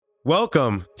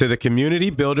Welcome to the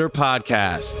Community Builder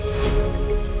Podcast.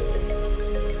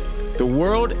 The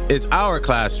world is our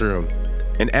classroom,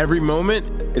 and every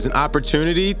moment is an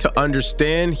opportunity to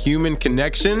understand human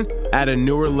connection at a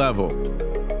newer level.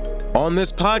 On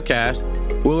this podcast,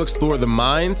 we'll explore the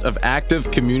minds of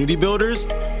active community builders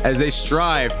as they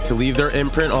strive to leave their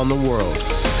imprint on the world.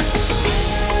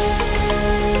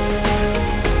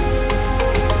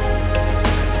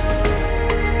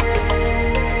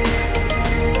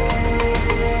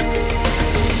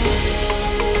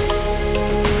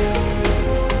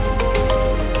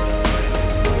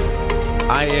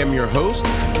 I am your host,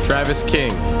 Travis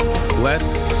King.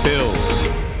 Let's build.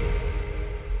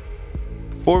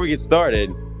 Before we get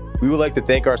started, we would like to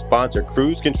thank our sponsor,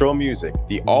 Cruise Control Music,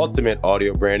 the ultimate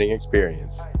audio branding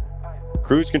experience.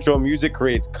 Cruise Control Music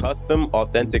creates custom,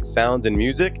 authentic sounds and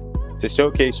music to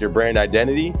showcase your brand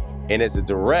identity and is a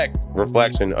direct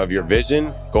reflection of your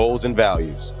vision, goals, and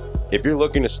values. If you're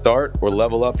looking to start or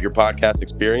level up your podcast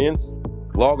experience,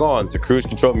 log on to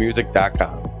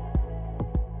cruisecontrolmusic.com.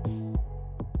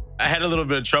 I had a little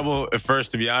bit of trouble at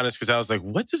first, to be honest, because I was like,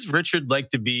 what does Richard like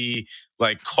to be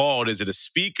called? Is it a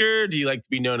speaker? Do you like to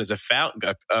be known as a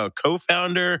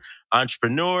co-founder,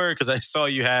 entrepreneur? Because I saw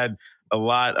you had a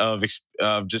lot of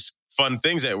just fun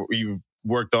things that you've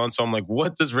worked on. So I'm like,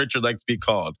 what does Richard like to be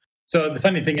called? So the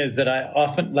funny thing is that I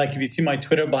often, if you see my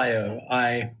Twitter bio,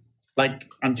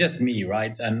 I'm just me,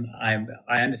 right? And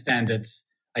I understand that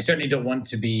I certainly don't want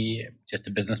to be just a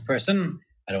business person.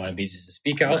 I don't want to be just a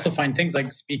speaker. I also find things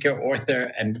like speaker,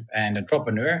 author, and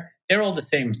entrepreneur, they're all the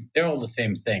same. They're all the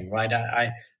same thing, right?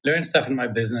 I learn stuff in my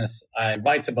business. I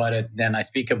write about it, then I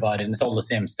speak about it, and it's all the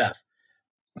same stuff.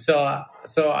 So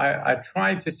I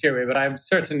try to steer away, but I've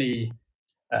certainly,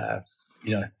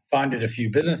 founded a few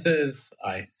businesses.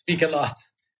 I speak a lot.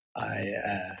 I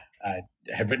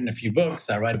have written a few books.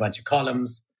 I write a bunch of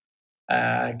columns.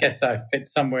 I guess I fit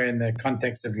somewhere in the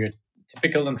context of your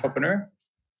typical entrepreneur.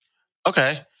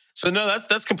 Okay. So no,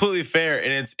 that's completely fair.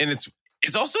 And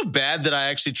it's also bad that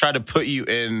I actually try to put you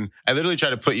in, I literally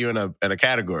try to put you in a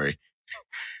category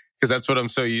because that's what I'm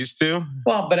so used to.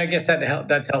 Well, but I guess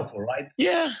that's helpful, right?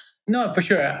 Yeah. No, for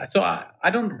sure. So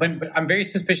I'm very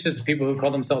suspicious of people who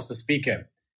call themselves a speaker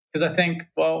because I think,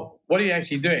 well, what are you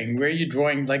actually doing? Where are you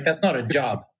drawing? That's not a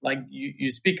job.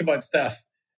 You speak about stuff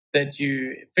that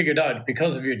you figured out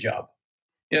because of your job.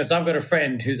 So I've got a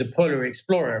friend who's a polar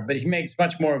explorer, but he makes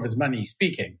much more of his money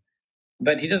speaking.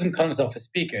 But he doesn't call himself a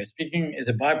speaker. Speaking is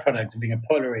a byproduct of being a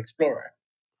polar explorer.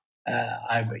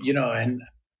 I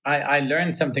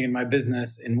learned something in my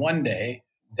business in one day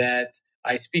that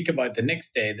I speak about the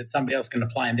next day that somebody else can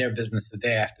apply in their business the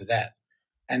day after that.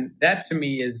 And that to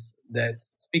me is that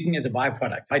speaking is a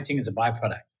byproduct. Writing is a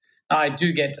byproduct. Now I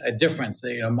do get a difference.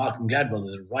 Malcolm Gladwell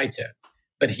is a writer,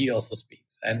 but he also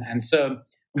speaks.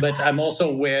 But I'm also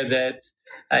aware that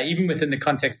even within the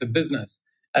context of business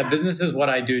is what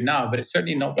I do now, but it's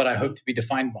certainly not what I hope to be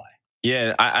defined by.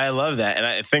 Yeah, I love that. And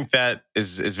I think that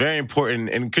is very important.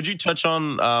 And could you touch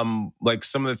on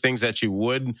some of the things that you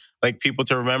would like people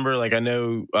to remember? I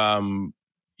know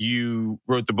you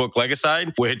wrote the book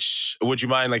Legicide, which would you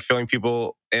mind filling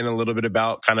people in a little bit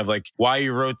about kind of why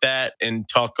you wrote that and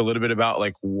talk a little bit about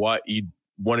what you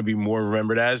want to be more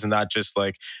remembered as and not just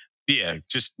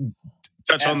just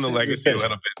touch on the legacy a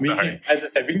little bit. As I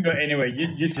said, we can go anywhere.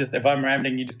 You just, if I'm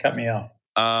rambling, you just cut me off.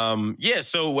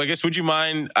 So I guess, would you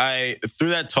mind, through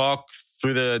that talk,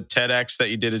 through the TEDx that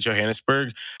you did at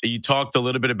Johannesburg, you talked a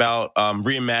little bit about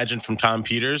Reimagined from Tom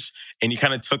Peters, and you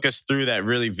kind of took us through that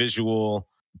really visual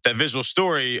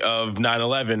story of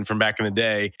 9/11 from back in the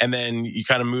day. And then you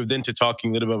kind of moved into talking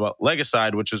a little bit about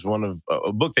Legicide, which is one of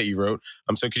a book that you wrote.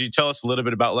 So could you tell us a little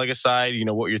bit about Legicide,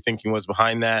 what your thinking was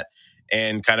behind that?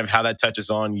 And kind of how that touches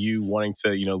on you wanting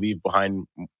to, leave behind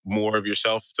more of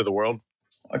yourself to the world?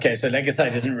 Okay, so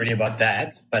Legicide isn't really about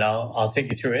that, but I'll take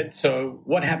you through it. So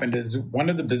what happened is one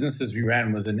of the businesses we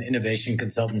ran was an innovation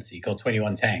consultancy called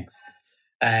 21 Tanks.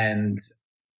 And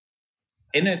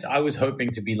in it, I was hoping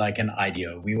to be like an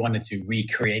IDEO. We wanted to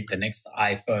recreate the next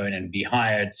iPhone and be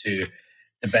hired to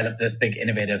develop this big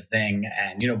innovative thing.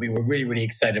 And, we were really, really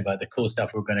excited about the cool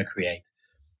stuff we were going to create.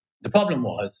 The problem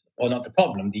was, well, not the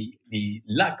problem, the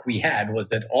luck we had was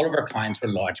that all of our clients were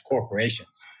large corporations.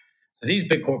 So these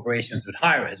big corporations would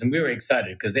hire us, and we were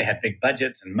excited because they had big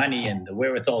budgets and money and the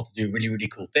wherewithal to do really, really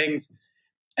cool things.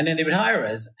 And then they would hire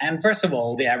us. And first of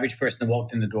all, the average person who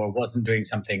walked in the door wasn't doing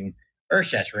something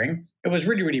earth-shattering. It was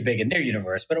really, really big in their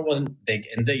universe, but it wasn't big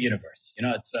in the universe.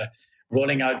 It's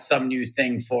rolling out some new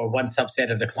thing for one subset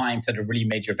of the clients at a really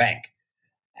major bank.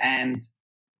 And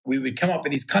we would come up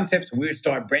with these concepts and we would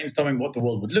start brainstorming what the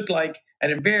world would look like.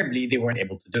 And invariably, they weren't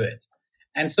able to do it.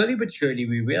 And slowly but surely,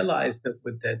 we realized that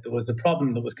there was a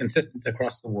problem that was consistent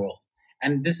across the world.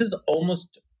 And this is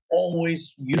almost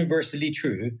always universally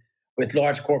true with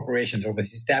large corporations or with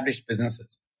established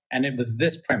businesses. And it was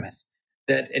this premise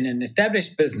that in an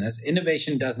established business,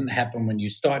 innovation doesn't happen when you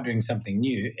start doing something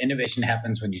new. Innovation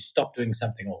happens when you stop doing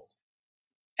something old.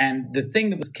 And the thing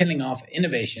that was killing off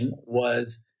innovation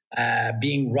was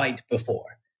being right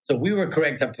before. So we were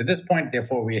correct up to this point,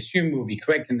 therefore we assume we'll be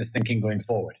correct in this thinking going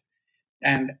forward.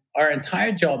 And our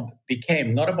entire job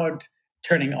became not about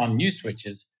turning on new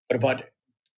switches, but about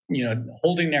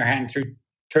holding their hand through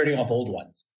turning off old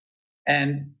ones.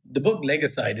 And the book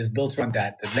Legacide is built around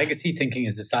that legacy thinking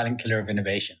is the silent killer of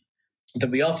innovation. That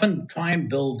we often try and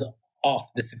build off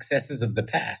the successes of the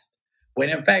past, when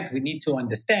in fact we need to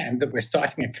understand that we're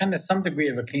starting a kind of some degree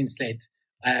of a clean slate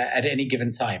at any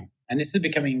given time. And this is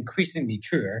becoming increasingly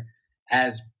truer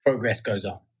as progress goes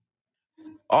on.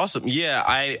 Awesome. Yeah,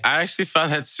 I actually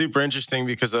found that super interesting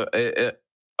because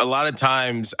a lot of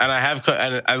times, and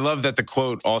I love that the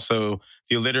quote also,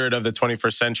 the illiterate of the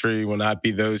 21st century will not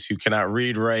be those who cannot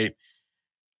read, write,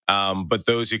 but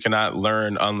those who cannot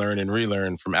learn, unlearn, and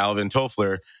relearn, from Alvin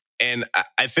Toffler. And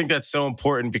I think that's so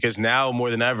important because now more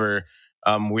than ever,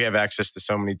 we have access to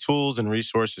so many tools and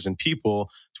resources and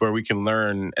people to where we can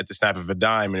learn at the snap of a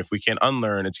dime. And if we can't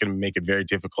unlearn, it's going to make it very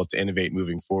difficult to innovate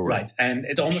moving forward. Right. And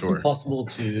it's almost impossible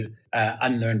to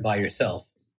unlearn by yourself.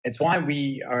 It's why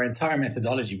our entire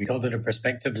methodology, we called it a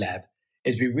perspective lab,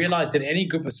 is we realized that any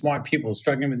group of smart people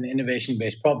struggling with an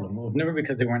innovation-based problem was never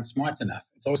because they weren't smart enough.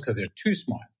 It's always because they're too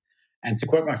smart. And to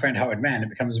quote my friend Howard Mann, it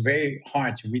becomes very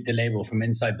hard to read the label from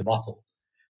inside the bottle.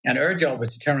 And our job was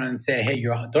to turn around and say, hey,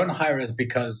 don't hire us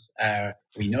because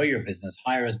we know your business.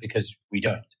 Hire us because we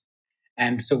don't.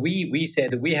 And so we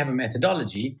said that we have a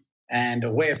methodology and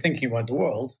a way of thinking about the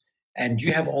world, and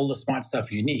you have all the smart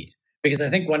stuff you need. Because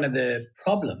I think one of the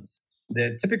problems,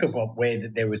 the typical way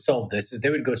that they would solve this is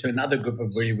they would go to another group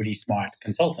of really, really smart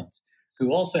consultants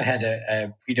who also had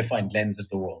a predefined lens of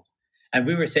the world. And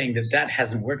we were saying that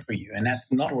hasn't worked for you, and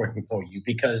that's not working for you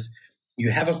because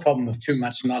you have a problem of too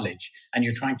much knowledge and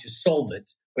you're trying to solve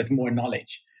it with more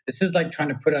knowledge. This is like trying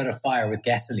to put out a fire with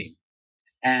gasoline.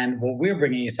 And what we're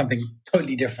bringing is something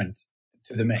totally different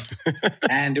to the mix.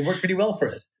 And it worked really well for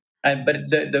us. But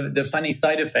the funny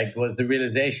side effect was the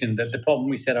realization that the problem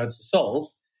we set out to solve,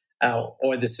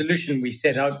 or the solution we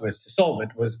set out with to solve it,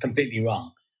 was completely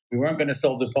wrong. We weren't going to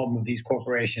solve the problem of these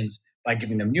corporations by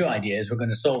giving them new ideas. We're going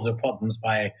to solve their problems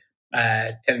by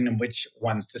telling them which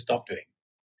ones to stop doing.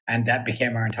 And that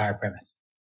became our entire premise.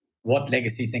 What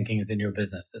legacy thinking is in your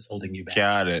business that's holding you back?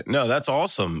 Got it. No, that's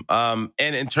awesome. And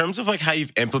in terms of like how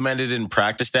you've implemented and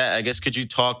practiced that, I guess, could you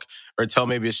talk or tell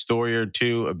maybe a story or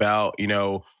two about,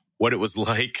 what it was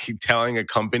like telling a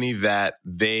company that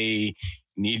they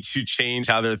need to change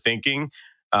how they're thinking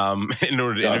in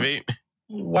order to innovate?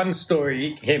 One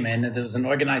story came in, and there was an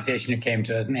organization who came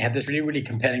to us, and they had this really, really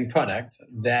compelling product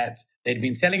that they'd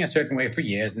been selling a certain way for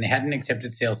years, and they had an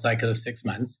accepted sales cycle of 6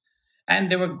 months.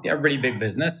 And they're a really big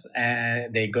business.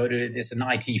 They go to an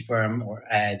IT firm, or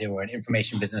they were an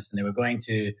information business, and they were going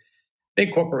to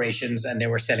big corporations, and they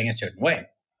were selling a certain way.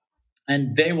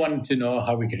 And they wanted to know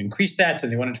how we could increase that,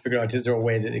 and they wanted to figure out, is there a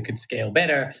way that they could scale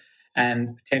better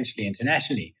and potentially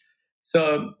internationally?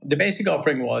 So the basic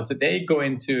offering was that they go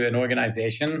into an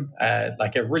organization,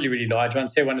 like a really, really large one.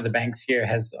 Say one of the banks here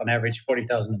has on average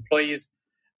 40,000 employees.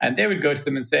 And they would go to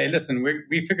them and say, listen,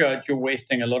 we figure out you're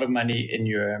wasting a lot of money in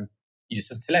your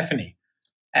use of telephony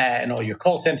and all your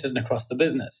call centers and across the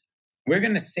business. We're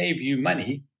going to save you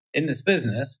money in this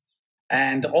business.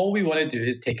 And all we want to do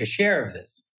is take a share of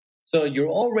this. So you're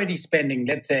already spending,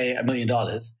 let's say, $1 million.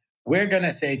 We're going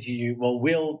to say to you, well,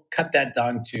 we'll cut that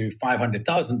down to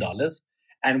 $500,000,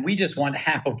 and we just want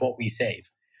half of what we save.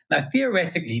 Now,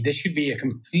 theoretically, this should be a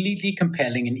completely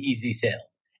compelling and easy sale.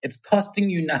 It's costing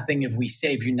you nothing if we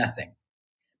save you nothing.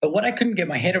 But what I couldn't get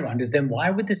my head around is then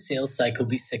why would the sales cycle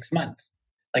be 6 months?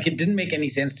 Like, it didn't make any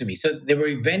sense to me. So they were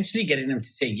eventually getting them to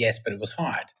say yes, but it was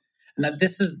hard. Now,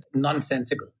 this is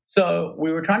nonsensical. So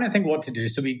we were trying to think what to do.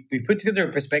 So we put together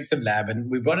a perspective lab, and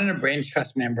we brought in a Brains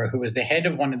Trust member who was the head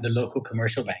of one of the local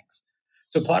commercial banks.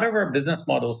 So part of our business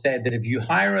model said that if you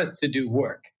hire us to do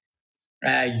work,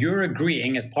 you're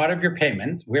agreeing as part of your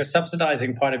payment, we're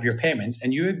subsidizing part of your payment,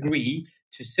 and you agree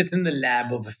to sit in the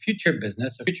lab of a future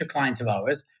business, a future client of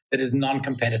ours that is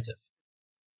non-competitive.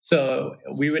 So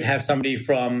we would have somebody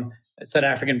from South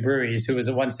African breweries, who was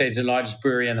at one stage the largest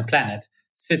brewery on the planet,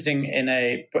 sitting in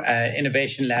a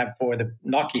innovation lab for the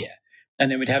Nokia.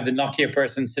 And then we'd have the Nokia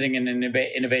person sitting in an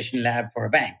innovation lab for a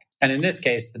bank. And in this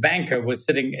case, the banker was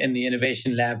sitting in the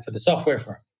innovation lab for the software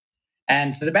firm.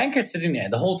 And so the banker's sitting there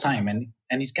the whole time, and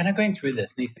he's kind of going through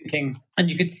this, and he's thinking, and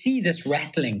you could see this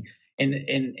rattling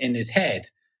in his head.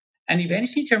 And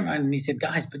eventually he turned around and he said,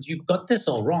 guys, but you've got this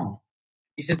all wrong.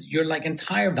 He says, your like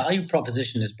entire value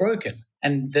proposition is broken.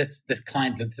 And this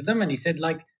client looked at them and he said,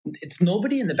 like, it's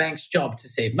nobody in the bank's job to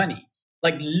save money.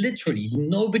 Like literally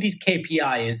nobody's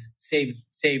KPI is save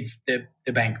the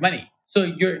bank money. So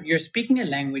you're speaking a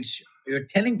language, you're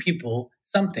telling people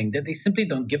something that they simply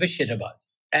don't give a shit about.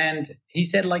 And he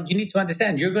said, like, you need to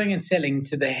understand, you're going and selling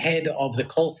to the head of the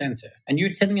call center and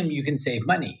you're telling him you can save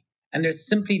money. And there's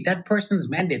simply that person's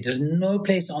mandate. There's no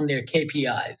place on their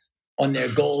KPIs, on their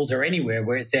goals or anywhere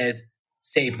where it says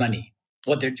save money.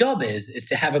 What their job is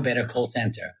to have a better call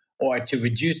center or to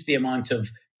reduce the amount of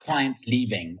clients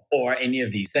leaving or any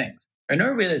of these things. And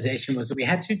our realization was that we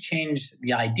had to change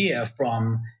the idea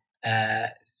from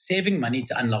saving money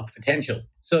to unlock potential.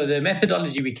 So the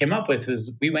methodology we came up with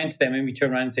was we went to them and we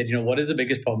turned around and said, what is the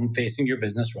biggest problem facing your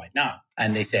business right now?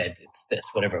 And they said, it's this,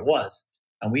 whatever it was.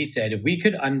 And we said, if we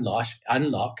could unlock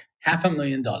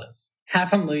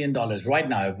 $500,000 right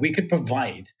now, if we could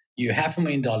provide you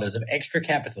 $500,000 of extra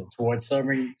capital towards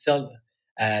solving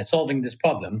this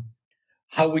problem,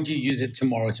 how would you use it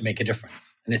tomorrow to make a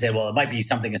difference? And they said, well, it might be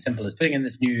something as simple as putting in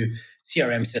this new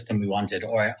CRM system we wanted,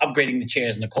 or upgrading the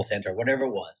chairs in the call center, whatever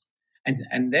it was.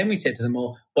 And then we said to them,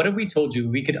 well, what if we told you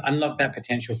we could unlock that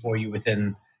potential for you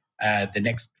within the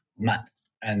next month?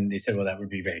 And they said, well, that would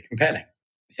be very compelling.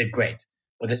 We said, great.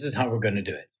 Well, this is how we're going to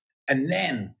do it. And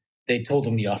then they told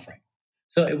them the offering.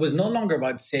 So it was no longer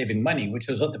about saving money, which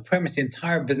was what the premise the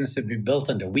entire business had been built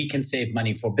under. We can save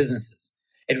money for businesses.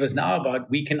 It was now about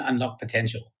we can unlock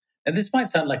potential. And this might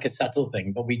sound like a subtle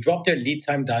thing, but we dropped their lead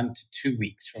time down to 2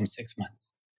 weeks from 6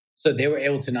 months. So they were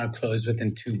able to now close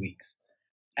within 2 weeks.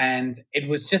 And it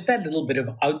was just that little bit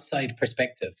of outside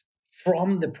perspective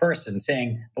from the person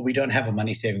saying, but we don't have a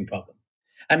money saving problem.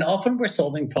 And often we're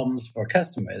solving problems for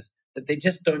customers that they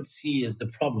just don't see as the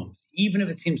problems, even if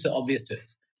it seems so obvious to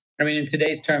us. I mean, in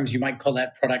today's terms, you might call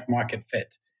that product market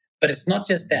fit. But it's not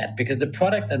just that, because the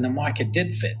product and the market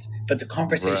did fit, but the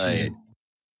conversation did.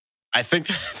 I think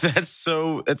that's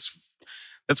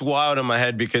wild in my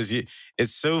head, because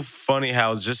it's so funny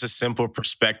how it's just a simple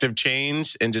perspective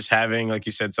change and just having, like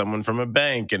you said, someone from a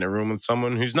bank in a room with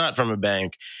someone who's not from a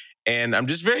bank. And I'm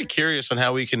just very curious on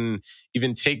how we can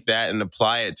even take that and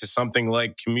apply it to something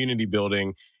like community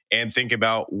building and think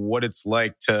about what it's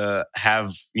like to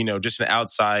have, just an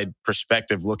outside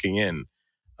perspective looking in.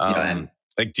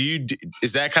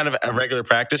 Is that kind of a regular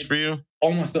practice for you?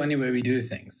 Almost the only way we do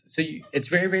things. So it's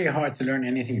very, very hard to learn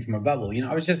anything from a bubble.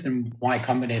 I was just in Y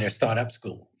Combinator startup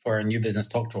school for a new business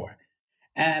talk tour.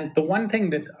 And the one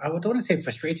thing that I don't want to say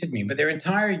frustrated me, but their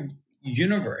entire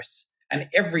universe and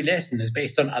every lesson is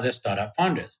based on other startup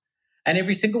founders. And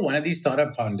every single one of these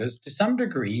startup founders, to some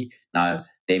degree, now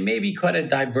they may be quite a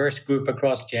diverse group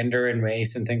across gender and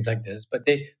race and things like this, but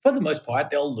for the most part,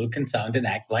 they'll look and sound and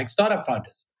act like startup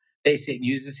founders. They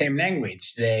use the same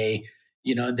language. They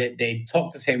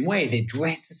talk the same way. They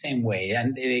dress the same way.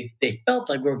 And they felt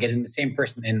like we were getting the same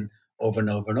person in over and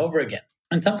over and over again.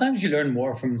 And sometimes you learn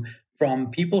more from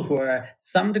people who are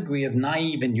some degree of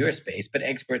naive in your space, but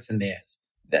experts in theirs.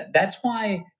 That's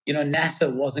why,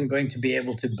 NASA wasn't going to be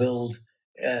able to build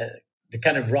the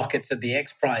kind of rockets that the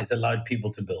X Prize allowed people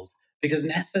to build. Because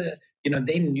NASA,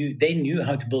 they knew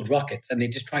how to build rockets, and they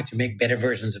just tried to make better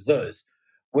versions of those.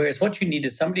 Whereas what you need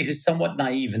is somebody who's somewhat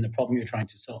naive in the problem you're trying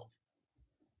to solve.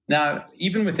 Now,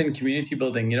 even within community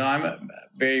building, I'm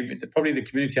probably the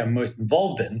community I'm most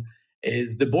involved in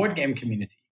is the board game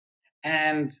community.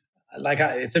 And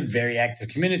it's a very active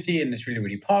community and it's really,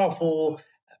 really powerful.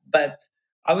 But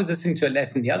I was listening to a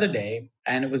lesson the other day,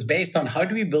 and it was based on how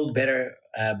do we build better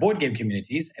board game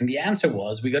communities? And the answer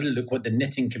was, we got to look what the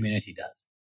knitting community does.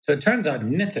 So it turns out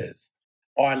knitters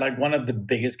are like one of the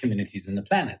biggest communities in the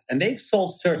planet. And they've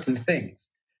solved certain things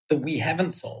that we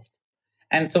haven't solved.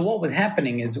 And so what was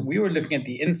happening is we were looking at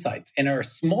the insights in our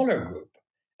smaller group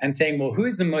and saying, well, who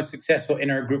is the most successful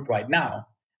in our group right now?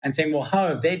 And saying, well, how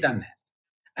have they done that?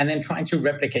 And then trying to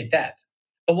replicate that.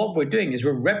 But what we're doing is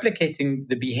we're replicating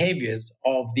the behaviors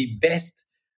of the best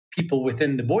people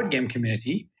within the board game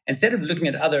community instead of looking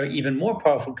at other even more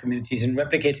powerful communities and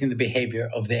replicating the behavior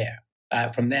of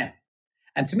from them.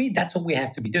 And to me, that's what we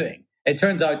have to be doing. It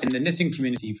turns out in the knitting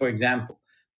community, for example,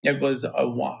 it was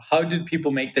how did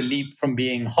people make the leap from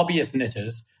being hobbyist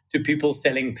knitters to people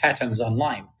selling patterns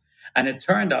online? And it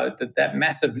turned out that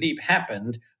massive leap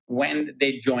happened when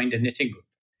they joined a knitting group.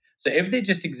 So if they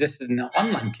just existed in an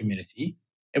online community,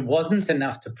 it wasn't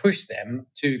enough to push them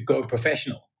to go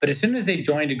professional. But as soon as they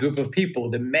joined a group of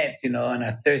people that met, on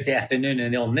a Thursday afternoon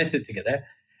and they all knitted together,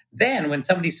 then when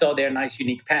somebody saw their nice,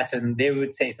 unique pattern, they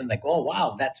would say something like, oh,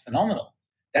 wow, that's phenomenal.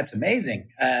 That's amazing.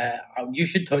 You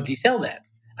should totally sell that.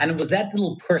 And it was that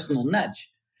little personal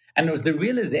nudge. And it was the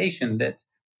realization that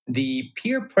the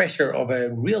peer pressure of a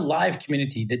real live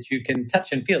community that you can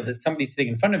touch and feel, that somebody's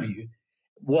sitting in front of you,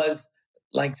 was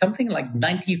like something like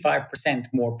 95%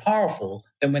 more powerful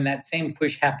than when that same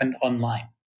push happened online.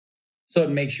 So it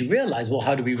makes you realize, well,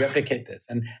 how do we replicate this?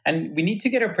 And we need to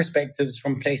get our perspectives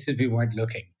from places we weren't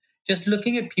looking. Just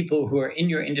looking at people who are in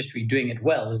your industry doing it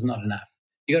well is not enough.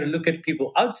 You got to look at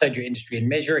people outside your industry and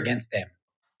measure against them.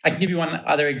 I can give you one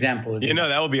other example.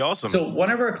 That would be awesome. So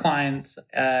one of our clients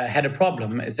had a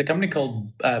problem. It's a company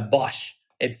called Bosch.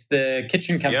 It's the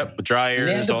kitchen company. Yep,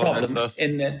 dryers, all that stuff.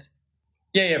 In that,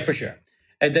 yeah, for sure.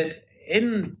 That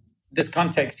in this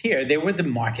context here, they were the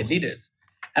market leaders.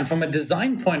 And from a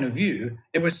design point of view,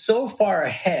 they were so far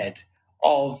ahead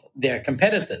of their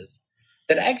competitors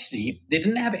that actually they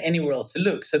didn't have anywhere else to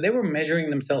look. So they were measuring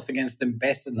themselves against the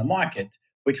best in the market,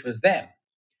 which was them.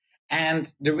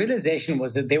 And the realization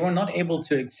was that they were not able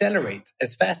to accelerate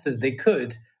as fast as they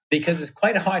could because it's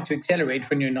quite hard to accelerate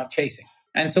when you're not chasing.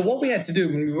 And so what we had to do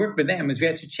when we worked with them is we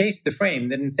had to chase the frame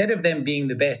that instead of them being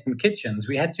the best in kitchens,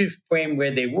 we had to frame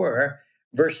where they were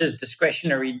versus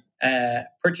discretionary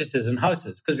purchases in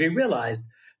houses. Because we realized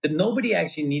that nobody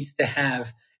actually needs to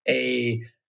have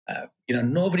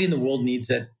nobody in the world needs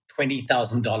a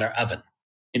 $20,000 oven.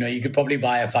 You could probably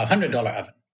buy a $500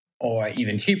 oven or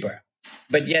even cheaper.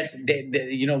 But yet,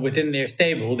 within their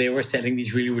stable, they were selling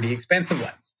these really, really expensive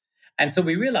ones. And so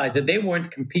we realized that they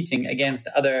weren't competing against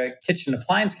other kitchen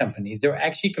appliance companies. They were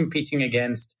actually competing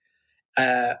against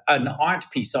an art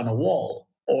piece on a wall,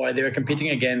 or they were competing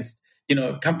against,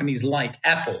 companies like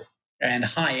Apple and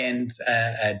high-end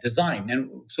design. And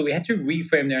so we had to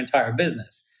reframe their entire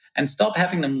business and stop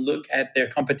having them look at their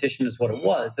competition as what it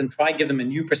was and try to give them a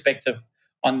new perspective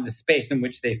on the space in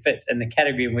which they fit and the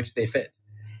category in which they fit.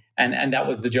 And that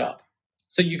was the job.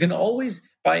 So you can always,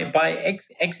 by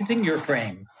exiting your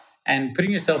frame and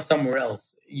putting yourself somewhere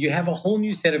else, you have a whole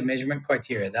new set of measurement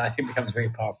criteria that I think becomes very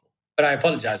powerful. But I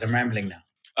apologize, I'm rambling now.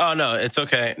 Oh, no, it's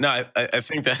okay. No, I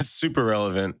think that's super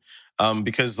relevant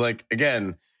because,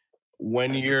 again,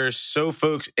 when you're so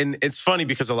focused, and it's funny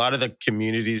because a lot of the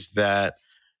communities that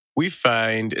we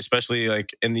find, especially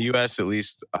in the US at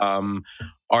least,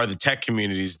 are the tech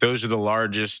communities. Those are the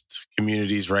largest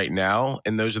communities right now.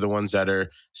 And those are the ones that are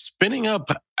spinning up,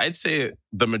 I'd say,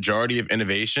 the majority of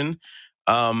innovation,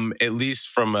 at least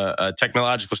from a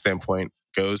technological standpoint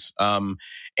goes.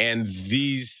 And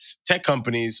these tech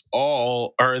companies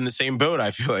all are in the same boat.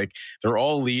 I feel like they're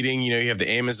all leading. You have the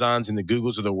Amazons and the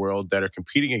Googles of the world that are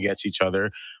competing against each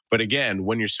other. But again,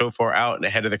 when you're so far out and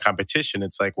ahead of the competition,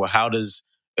 it's like, well, how does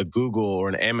a Google or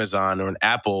an Amazon or an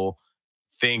Apple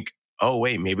think, oh,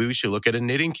 wait, maybe we should look at a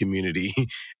knitting community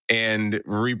and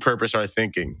repurpose our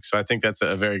thinking? So I think that's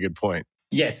a very good point.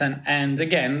 Yes. And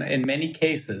again, in many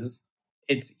cases,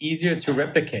 it's easier to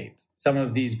replicate some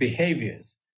of these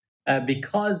behaviors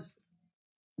because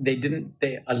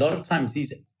a lot of times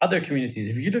these other communities,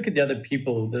 if you look at the other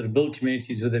people that build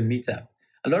communities within Meetup,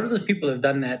 a lot of those people have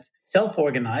done that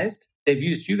self-organized. They've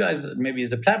used you guys maybe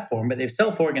as a platform, but they've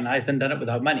self-organized and done it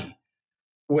without money.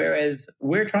 Whereas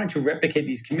we're trying to replicate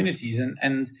these communities.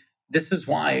 And this is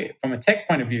why, from a tech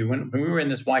point of view, when we were in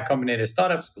this Y Combinator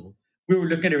startup school, we were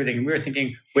looking at everything and we were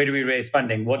thinking, where do we raise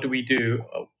funding? What do we do?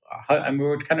 And we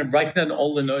were kind of writing down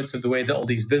all the notes of the way that all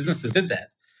these businesses did that.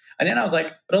 And then I was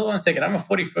like, but hold on a second, I'm a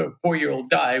 44-year-old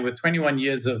guy with 21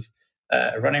 years of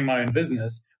running my own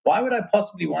business. Why would I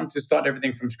possibly want to start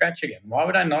everything from scratch again? Why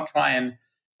would I not try and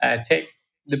take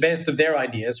the best of their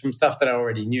ideas from stuff that I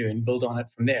already knew and build on it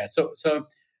from there? So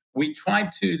we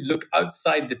tried to look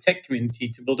outside the tech community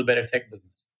to build a better tech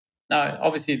business. Now,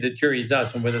 obviously, the jury's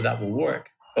out on whether that will work,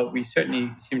 but we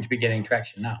certainly seem to be getting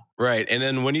traction now. Right. And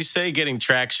then when you say getting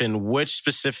traction, which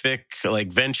specific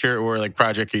venture or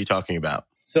project are you talking about?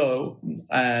 So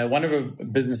one of our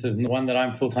businesses, and the one that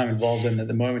I'm full-time involved in at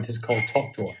the moment, is called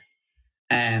TalkDrawer.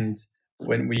 And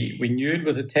when we knew it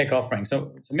was a tech offering,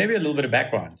 so maybe a little bit of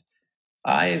background.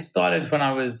 I started when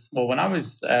I was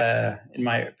in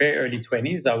my very early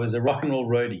 20s. I was a rock and roll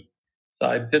roadie. So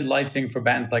I did lighting for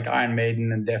bands like Iron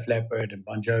Maiden and Def Leppard and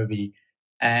Bon Jovi.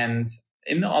 And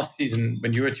in the off season,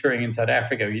 when you were touring in South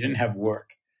Africa, you didn't have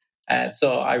work.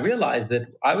 So I realized that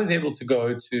I was able to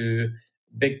go to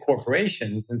big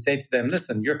corporations and say to them,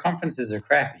 listen, your conferences are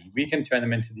crappy. We can turn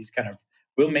them into these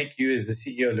we'll make you as the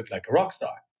CEO look like a rock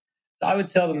star. So I would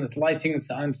sell them this lighting,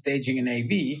 sound, staging, and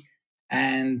AV.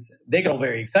 And they got all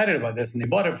very excited about this and they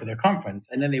bought it for their conference.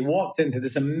 And then they walked into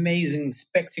this amazing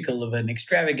spectacle of an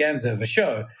extravaganza of a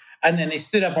show. And then they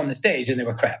stood up on the stage and they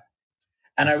were crap.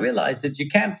 And I realized that you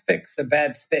can't fix a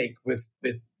bad steak with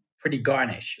pretty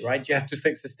garnish, right? You have to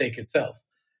fix the steak itself.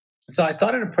 So I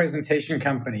started a presentation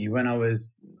company when I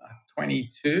was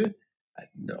 22.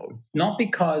 No, not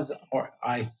because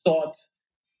I thought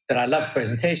that I loved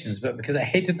presentations, but because I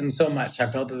hated them so much, I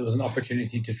felt that there was an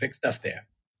opportunity to fix stuff there.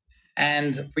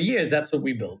 And for years, that's what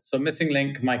we built. So Missing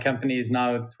Link, my company is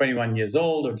now 21 years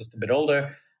old or just a bit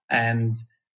older. And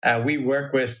we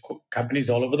work with companies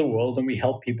all over the world and we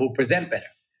help people present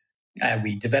better.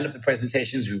 We develop the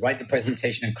presentations, we write the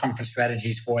presentation and conference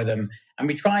strategies for them, and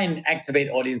we try and activate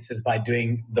audiences by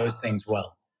doing those things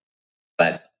well.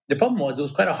 But the problem was it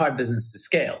was quite a hard business to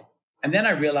scale. And then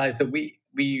I realized that we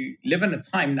live in a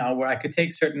time now where I could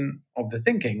take certain of the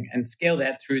thinking and scale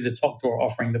that through the TalkDraw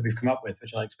offering that we've come up with,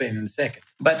 which I'll explain in a second.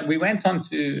 But we went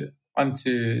onto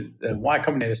the Y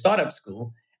Combinator Startup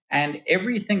School, and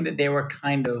everything that they were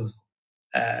kind of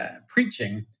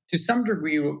preaching, to some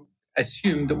degree,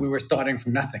 assumed that we were starting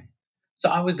from nothing. So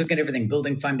I was looking at everything,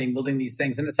 building funding, building these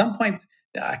things. And at some point,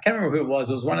 I can't remember who it was.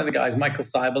 It was one of the guys, Michael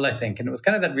Seibel, I think. And it was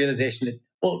kind of that realization that,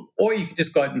 well, or you could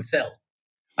just go out and sell.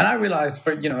 And I realized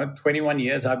for, 21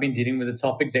 years, I've been dealing with the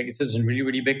top executives in really,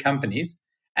 really big companies.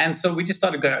 And so we just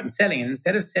started going out and selling. And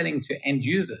instead of selling to end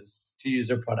users to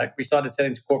use our product, we started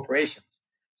selling to corporations.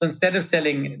 So instead of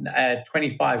selling a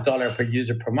 $25 per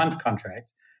user per month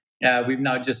contract, we've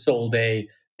now just sold a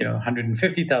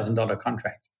 $150,000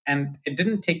 contract. And it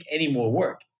didn't take any more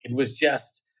work. It was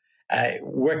just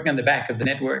working on the back of the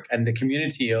network and the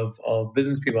community of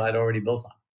business people I'd already built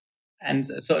on. And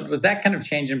so it was that kind of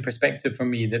change in perspective for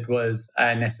me that was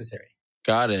necessary.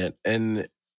 Got it. And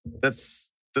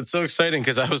that's so exciting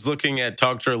because I was looking at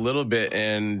TalkDraw a little bit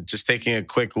and just taking a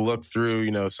quick look through,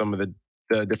 some of the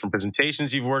different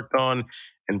presentations you've worked on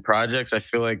and projects. I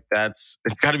feel like it's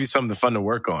got to be something fun to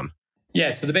work on.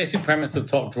 Yeah. So the basic premise of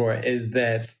TalkDraw is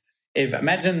that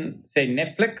imagine, say,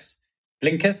 Netflix,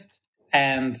 Blinkist,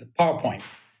 and PowerPoint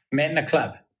met in a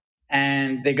club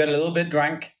and they got a little bit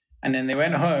drunk. And then they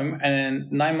went home, and then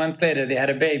 9 months later, they had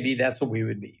a baby. That's what we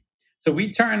would be. So we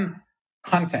turn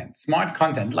content, smart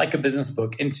content, like a business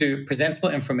book, into presentable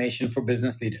information for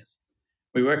business leaders.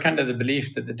 We work under the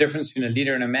belief that the difference between a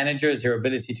leader and a manager is their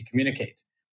ability to communicate.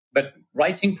 But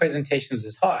writing presentations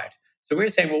is hard. So we're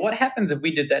saying, well, what happens if we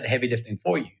did that heavy lifting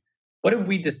for you? What if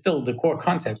we distilled the core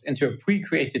concepts into a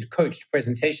pre-created, coached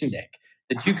presentation deck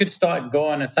that you could go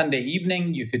on a Sunday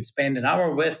evening, you could spend an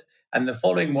hour with, and the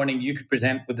following morning, you could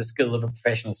present with the skill of a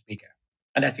professional speaker.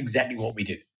 And that's exactly what we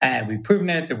do. And we've proven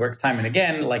it. It works time and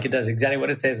again, like it does exactly what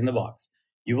it says in the box.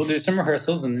 You will do some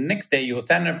rehearsals, and the next day, you will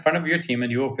stand in front of your team and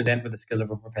you will present with the skill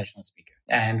of a professional speaker.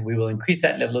 And we will increase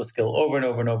that level of skill over and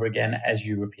over and over again as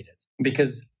you repeat it.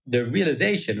 Because the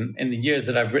realization in the years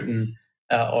that I've written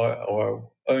or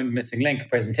owned Missing Link, a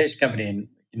presentation company, and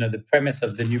the premise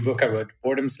of the new book I wrote,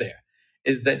 Boredom Slayer,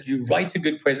 is that you write a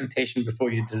good presentation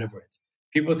before you deliver it.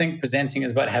 People think presenting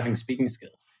is about having speaking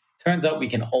skills. Turns out we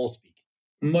can all speak.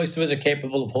 Most of us are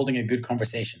capable of holding a good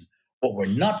conversation. What we're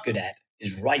not good at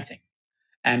is writing.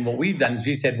 And what we've done is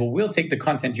we've said, well, we'll take the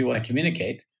content you want to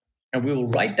communicate and we will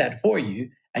write that for you.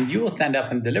 And you will stand up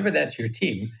and deliver that to your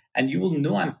team. And you will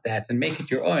nuance that and make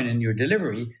it your own in your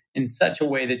delivery in such a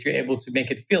way that you're able to make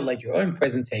it feel like your own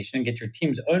presentation and get your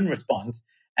team's own response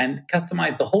and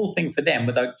customize the whole thing for them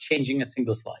without changing a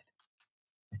single slide.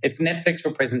 It's Netflix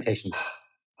for presentation days.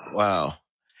 Wow.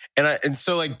 And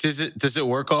so like, does it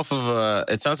work off of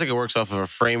it sounds like it works off of a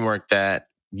framework that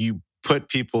you put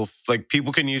people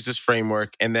can use this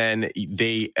framework and then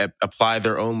they apply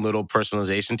their own little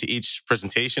personalization to each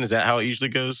presentation. Is that how it usually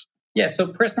goes? Yeah. So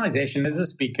personalization as a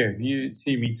speaker, if you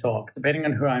see me talk, depending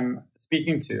on who I'm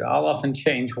speaking to, I'll often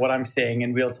change what I'm saying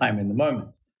in real time in the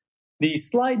moment. The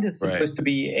slide is supposed to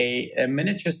be a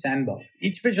miniature sandbox.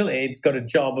 Each visual aid's got a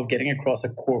job of getting across a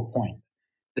core point.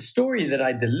 The story that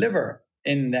I deliver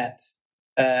in that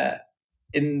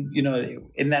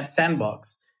in that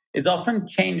sandbox is often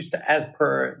changed as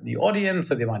per the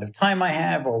audience or the amount of time I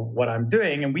have or what I'm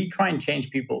doing, and we try and train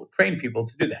people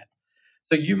to do that.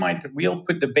 So we'll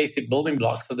put the basic building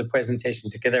blocks of the presentation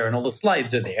together, and all the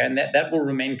slides are there, and that will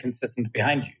remain consistent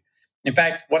behind you. In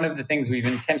fact, one of the things we've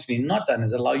intentionally not done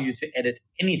is allow you to edit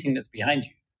anything that's behind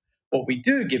you. What we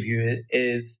do give you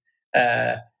is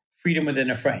freedom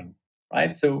within a frame.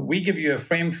 Right? So we give you a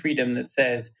frame freedom that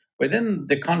says within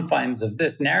the confines of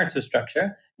this narrative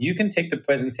structure, you can take the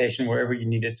presentation wherever you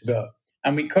need it to go.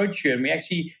 And we coach you, and we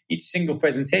actually, each single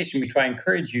presentation, we try and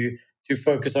encourage you to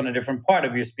focus on a different part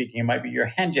of your speaking. It might be your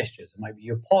hand gestures. It might be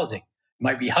your pausing. It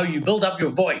might be how you build up your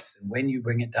voice and when you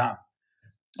bring it down.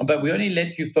 But we only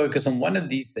let you focus on one of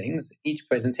these things each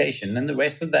presentation. And the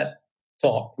rest of that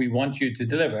talk, we want you to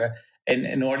deliver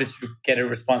in order to get a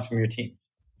response from your teams.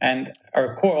 And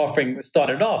our core offering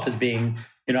started off as being,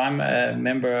 I'm a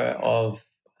member of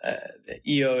the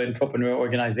EO Entrepreneur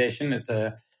Organization. It's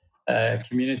a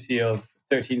community of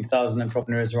 13,000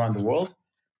 entrepreneurs around the world.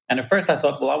 And at first I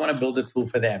thought, well, I want to build a tool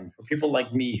for them, for people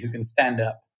like me who can stand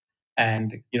up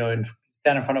and,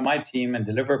 stand in front of my team and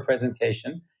deliver a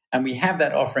presentation. And we have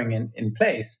that offering in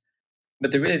place.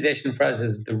 But the realization for us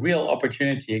is the real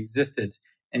opportunity existed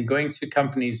in going to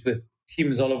companies with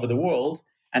teams all over the world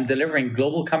and delivering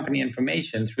global company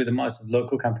information through the mouths of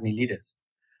local company leaders.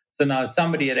 So now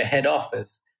somebody at a head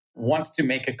office wants to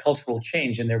make a cultural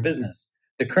change in their business.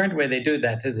 The current way they do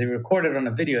that is they record it on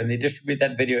a video and they distribute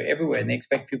that video everywhere and they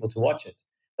expect people to watch it.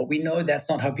 But we know that's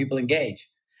not how people engage.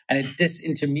 And it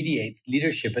disintermediates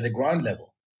leadership at a ground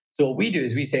level. So what we do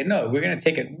is we say, no, we're going to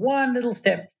take it one little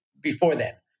step before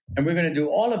that. And we're going to do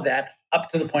all of that up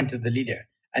to the point of the leader.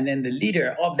 And then the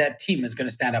leader of that team is going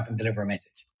to stand up and deliver a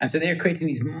message. And so they're creating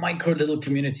these micro little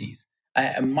communities,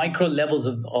 micro levels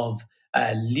of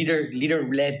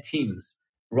leader-led teams,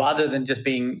 rather than just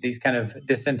being these kind of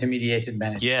disintermediated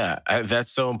managers. Yeah,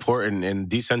 that's so important. And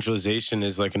decentralization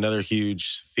is like another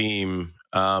huge theme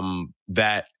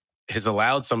that has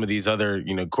allowed some of these other,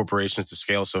 corporations to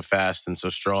scale so fast and so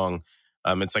strong.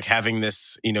 It's like having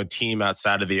this, team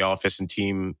outside of the office and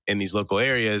team in these local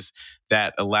areas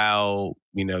that allow,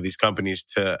 these companies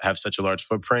to have such a large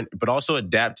footprint, but also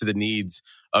adapt to the needs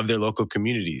of their local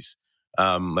communities.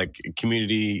 Like a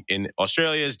community in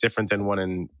Australia is different than one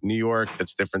in New York.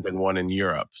 That's different than one in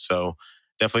Europe. So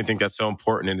definitely think that's so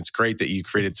important. And it's great that you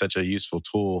created such a useful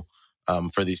tool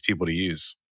for these people to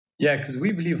use. Yeah, because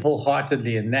we believe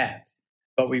wholeheartedly in that,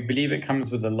 but we believe it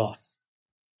comes with a loss.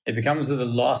 It becomes with a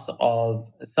loss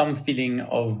of some feeling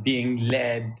of being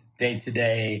led day to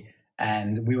day,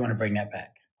 and we want to bring that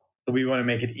back. So we want to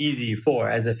make it easy for,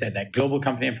 as I said, that global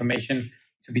company information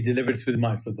to be delivered through the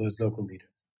mouths of those local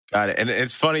leaders. Got it. And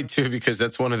it's funny, too, because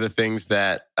that's one of the things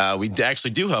that we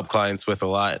actually do help clients with a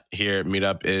lot here at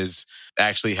Meetup is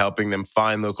actually helping them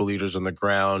find local leaders on the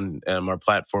ground. Our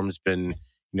platform's been,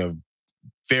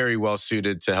 very well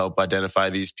suited to help identify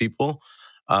these people.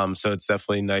 So it's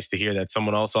definitely nice to hear that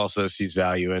someone else also sees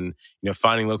value in,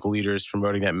 finding local leaders,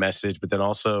 promoting that message, but then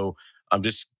also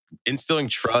just instilling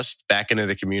trust back into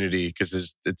the community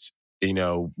because it's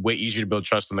way easier to build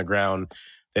trust on the ground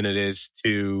than it is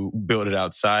to build it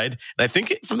outside. And I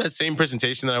think from that same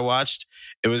presentation that I watched,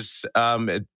 it was,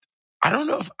 I don't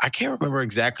know I can't remember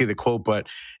exactly the quote, but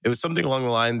it was something along the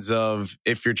lines of,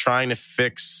 if you're trying to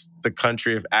fix the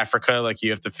country of Africa, like you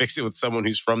have to fix it with someone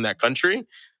who's from that country.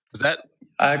 Was that?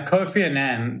 Kofi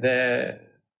Annan, the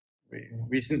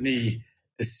recently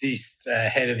deceased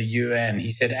head of the UN,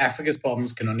 he said Africa's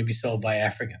problems can only be solved by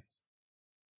Africans.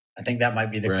 I think that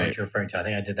might be the quote you're referring to. I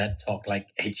think I did that talk like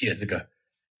 8 years ago.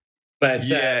 But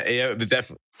yeah, but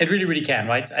definitely. It really, really can,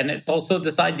 right? And it's also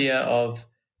this idea of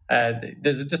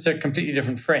there's just a completely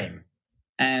different frame.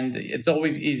 And it's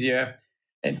always easier,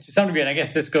 and to some degree, and I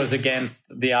guess this goes against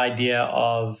the idea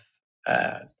of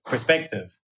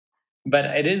perspective, but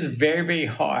it is very, very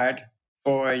hard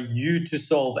for you to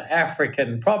solve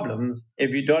African problems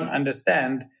if you don't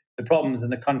understand the problems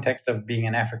in the context of being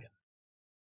an African.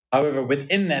 However,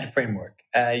 within that framework,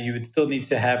 you would still need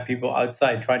to have people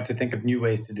outside trying to think of new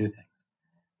ways to do things.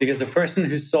 Because a person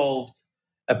who solved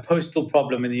a postal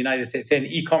problem in the United States, say an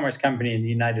e-commerce company in the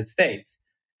United States,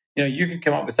 you could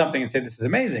come up with something and say, this is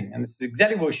amazing. And this is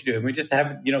exactly what we should do. And we just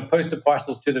have, posted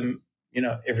parcels to them,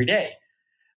 every day.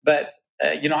 But,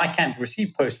 I can't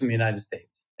receive post from the United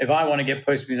States. If I want to get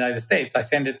post from the United States, I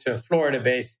send it to a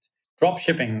Florida-based drop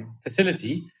shipping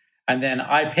facility. And then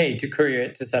I pay to courier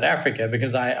it to South Africa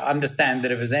because I understand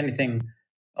that if there's anything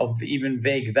of even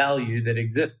vague value that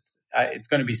exists, it's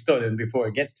going to be stolen before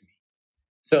it gets to me.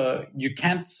 So you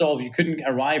couldn't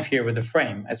arrive here with a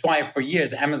frame. That's why for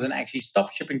years, Amazon actually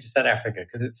stopped shipping to South Africa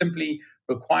because it simply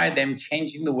required them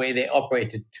changing the way they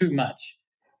operated too much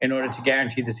in order to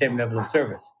guarantee the same level of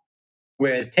service.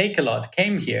 Whereas Takealot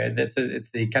came here, it's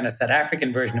the kind of South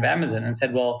African version of Amazon, and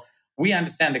said, well, we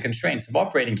understand the constraints of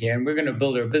operating here, and we're going to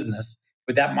build our business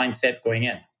with that mindset going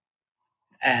in.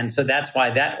 And so that's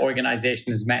why that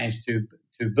organization has managed to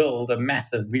build a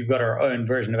massive, we've got our own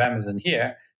version of Amazon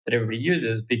here that everybody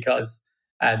uses because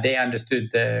they understood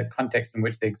the context in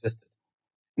which they existed.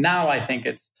 Now I think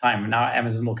it's time. Now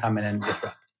Amazon will come in and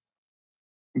disrupt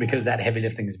because that heavy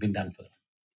lifting has been done for them.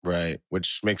 Right,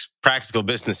 which makes practical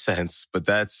business sense, but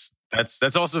that's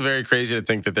That's also very crazy to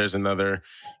think that there's another,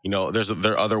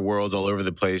 there are other worlds all over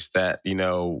the place that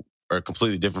are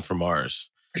completely different from ours.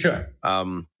 For sure.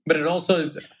 Um, But it also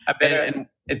is a better. and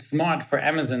It's smart for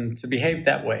Amazon to behave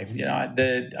that way. I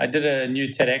did a new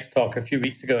TEDx talk a few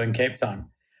weeks ago in Cape Town,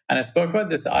 and I spoke about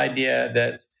this idea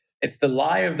that it's the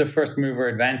lie of the first mover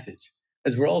advantage.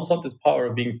 As we're all taught this power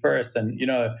of being first, and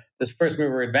this first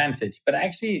mover advantage, but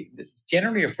actually, it's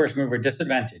generally a first mover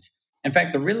disadvantage. In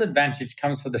fact, the real advantage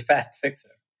comes for the fast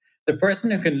fixer, the person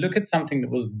who can look at something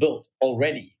that was built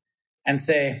already and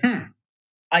say,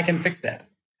 I can fix that.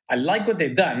 I like what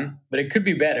they've done, but it could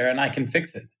be better and I can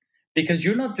fix it because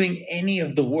you're not doing any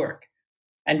of the work.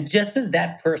 And just as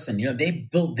that person,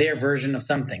 they've built their version of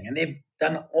something and they've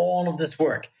done all of this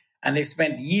work and they've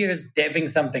spent years deving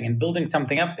something and building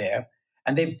something up there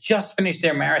and they've just finished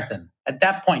their marathon. At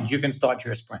that point, you can start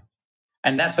your sprint.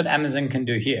 And that's what Amazon can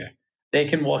do here. They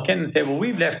can walk in and say, well,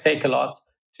 we've left Takealot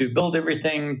to build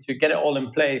everything, to get it all in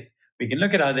place. We can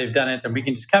look at how they've done it and we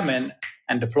can just come in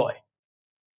and deploy.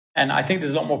 And I think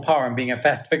there's a lot more power in being a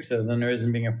fast fixer than there is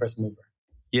in being a first mover.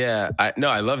 Yeah,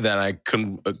 I love that. I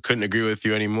couldn't agree with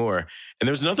you anymore. And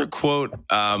there's another quote.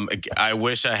 I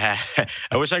wish I had.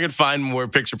 I wish I could find more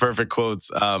picture perfect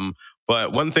quotes.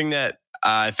 But one thing that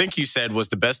I think you said was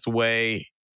the best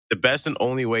and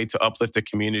only way to uplift the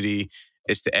community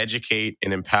is to educate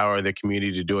and empower the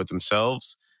community to do it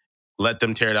themselves. Let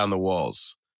them tear down the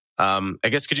walls. I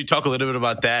guess could you talk a little bit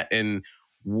about that and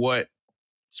what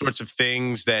sorts of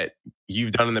things that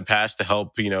you've done in the past to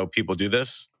help people do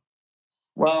this?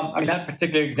 Well, that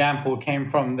particular example came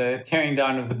from the tearing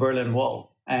down of the Berlin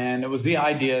Wall. And it was the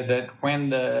idea that when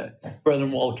the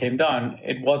Berlin Wall came down,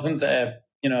 it wasn't a,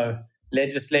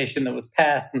 legislation that was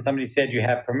passed and somebody said you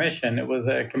have permission. It was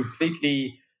a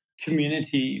completely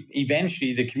community,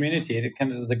 eventually the community, it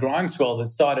was a groundswell that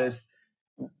started,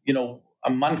 a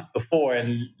month before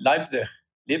in Leipzig.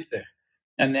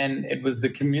 And then it was the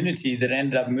community that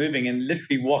ended up moving and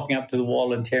literally walking up to the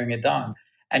wall and tearing it down.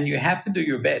 And you have to do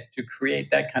your best to create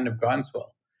that kind of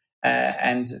groundswell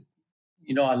and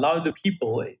allow the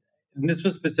people. And this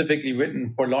was specifically written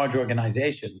for large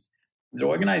organizations. The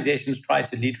organizations try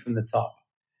to lead from the top,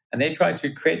 and they try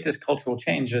to create this cultural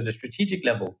change at the strategic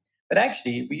level. But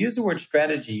actually, we use the word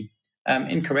strategy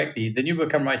incorrectly. The new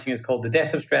book I'm writing is called The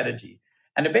Death of Strategy.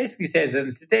 And it basically says that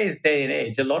in today's day and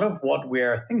age, a lot of what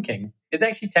we're thinking is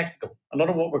actually tactical. A lot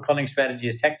of what we're calling strategy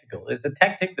is tactical. It's a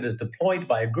tactic that is deployed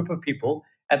by a group of people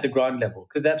at the ground level,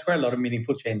 because that's where a lot of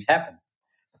meaningful change happens.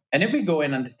 And if we go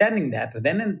in understanding that,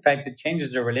 then in fact, it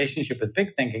changes the relationship with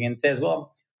big thinking and says,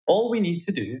 well, all we need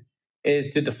to do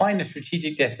is to define a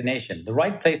strategic destination, the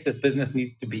right place this business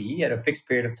needs to be at a fixed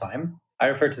period of time. I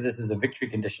refer to this as a victory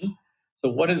condition. So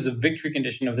what is the victory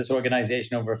condition of this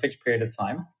organization over a fixed period of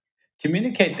time?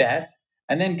 Communicate that,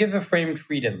 and then give a framed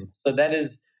freedom. So that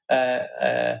is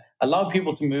allow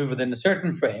people to move within a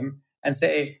certain frame and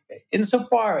say,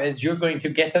 insofar as you're going to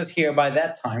get us here by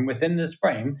that time within this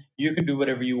frame, you can do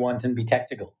whatever you want and be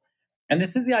tactical. And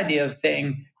this is the idea of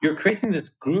saying you're creating this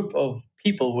group of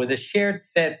people with a shared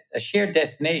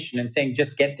destination and saying,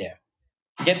 just get there.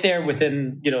 Get there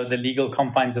within, the legal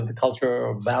confines of the culture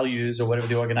or values or whatever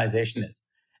the organization is.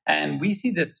 And we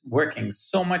see this working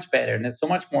so much better and it's so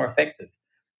much more effective.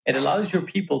 It allows your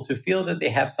people to feel that they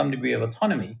have some degree of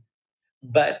autonomy,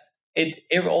 but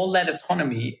all that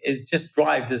autonomy is just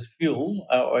derived as fuel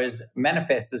or is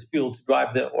manifest as fuel to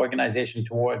drive the organization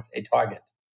towards a target.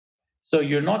 So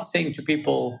you're not saying to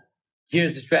people,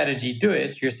 here's the strategy, do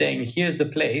it. You're saying, here's the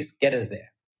place, get us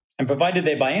there. And provided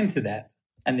they buy into that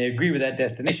and they agree with that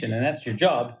destination, and that's your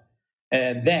job,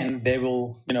 then they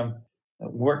will,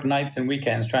 work nights and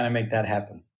weekends trying to make that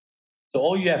happen. So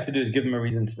all you have to do is give them a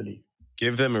reason to believe.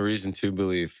 Give them a reason to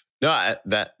believe. No,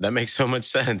 that makes so much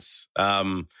sense.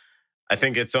 I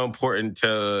think it's so important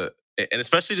to, and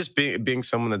especially just being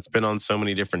someone that's been on so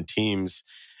many different teams.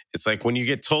 It's like when you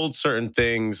get told certain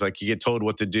things, like you get told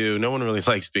what to do. No one really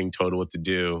likes being told what to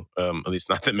do, at least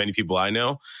not that many people I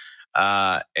know.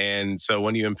 And so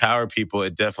when you empower people,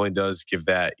 it definitely does give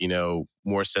that,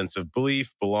 more sense of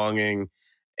belief, belonging,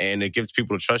 and it gives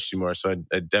people to trust you more. So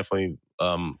I definitely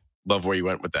love where you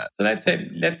went with that. So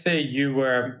let's say you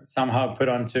were somehow put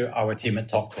onto our team at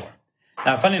TalkCore.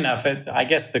 Now, funny enough, I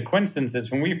guess the coincidence is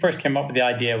when we first came up with the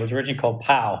idea, it was originally called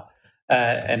POW,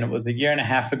 and it was a year and a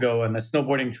half ago on a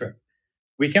snowboarding trip.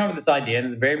 We came up with this idea, and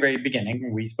at the very, very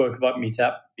beginning, we spoke about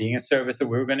Meetup being a service that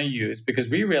we were going to use because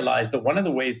we realized that one of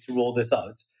the ways to roll this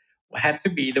out had to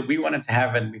be that we wanted to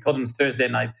have, and we called them Thursday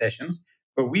night sessions,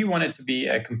 where we wanted to be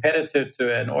a competitor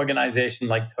to an organization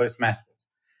like Toastmasters.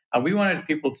 And we wanted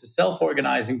people to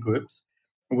self-organize in groups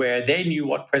where they knew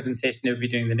what presentation they would be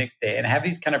doing the next day and have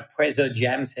these kind of prezzo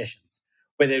jam sessions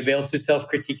where they'd be able to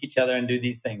self-critique each other and do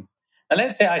these things. Now,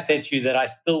 let's say I said to you that I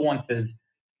still wanted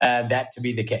that to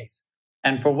be the case.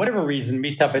 And for whatever reason,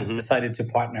 Meetup had decided to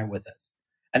partner with us.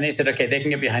 And they said, okay, they can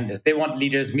get behind this. They want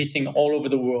leaders meeting all over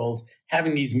the world,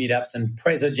 having these meetups and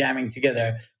prezzo jamming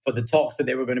together for the talks that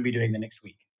they were going to be doing the next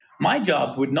week. My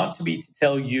job would not to be to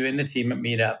tell you and the team at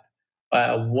Meetup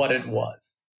what it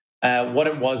was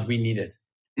we needed.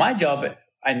 My job,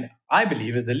 and I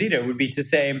believe as a leader, would be to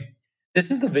say, this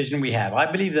is the vision we have.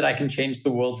 I believe that I can change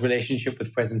the world's relationship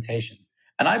with presentation.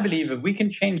 And I believe if we can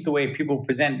change the way people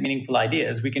present meaningful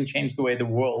ideas, we can change the way the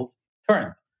world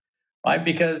turns, right?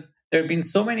 Because there have been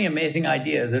so many amazing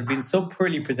ideas that have been so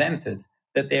poorly presented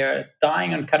that they're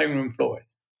dying on cutting room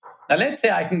floors. Now, let's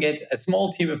say I can get a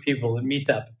small team of people that meet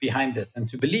up behind this and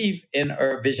to believe in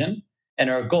our vision and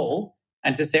our goal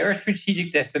and to say our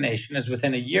strategic destination is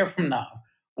within a year from now.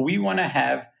 We want to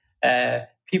have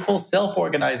people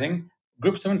self-organizing,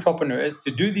 groups of entrepreneurs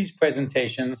to do these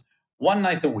presentations one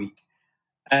night a week,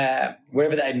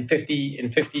 wherever that in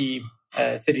 50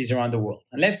 cities around the world.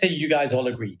 And let's say you guys all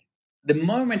agreed. The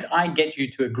moment I get you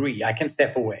to agree, I can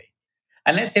step away.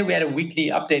 And let's say we had a weekly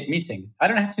update meeting. I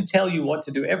don't have to tell you what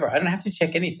to do ever. I don't have to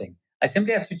check anything. I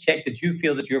simply have to check that you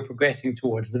feel that you're progressing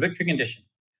towards the victory condition.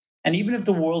 And even if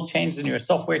the world changed and your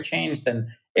software changed and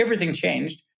everything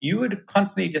changed, you would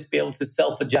constantly just be able to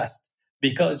self-adjust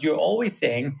because you're always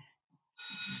saying,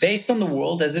 based on the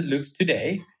world as it looks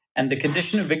today and the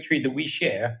condition of victory that we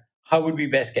share, how would we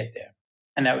best get there?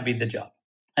 And that would be the job.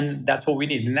 And that's what we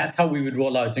need. And that's how we would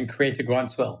roll out and create a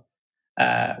groundswell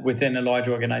within a large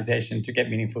organization to get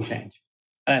meaningful change.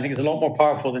 And I think it's a lot more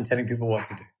powerful than telling people what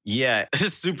to do. Yeah,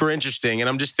 it's super interesting. And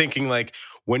I'm just thinking, like,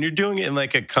 when you're doing it in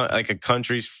like a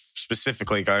country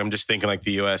specifically, I'm just thinking like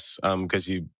the US, because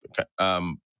you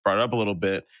brought it up a little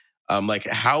bit. Like,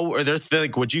 how are there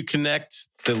like, would you connect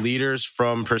the leaders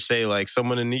from per se, like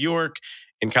someone in New York,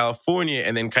 in California,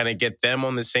 and then kind of get them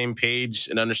on the same page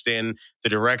and understand the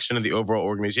direction of the overall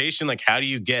organization? Like, how do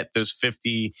you get those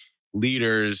 50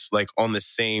 leaders like on the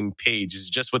same page? Is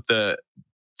it just with the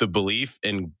belief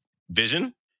and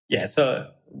vision? Yeah.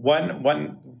 So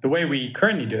the way we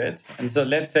currently do it, and so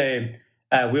let's say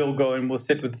we'll go and we'll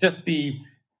sit with just the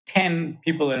 10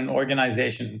 people in an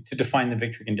organization to define the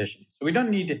victory condition. So we don't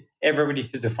need everybody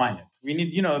to define it. We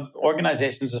need,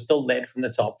 organizations are still led from the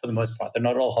top for the most part. They're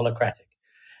not all holocratic.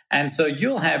 And so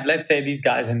you'll have, let's say, these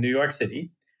guys in New York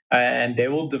City, and they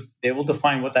will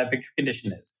define what that victory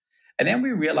condition is. And then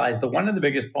we realized that one of the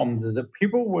biggest problems is that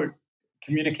people were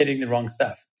communicating the wrong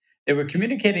stuff. They were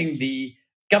communicating the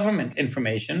government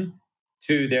information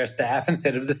to their staff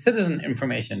instead of the citizen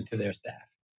information to their staff.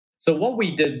 So what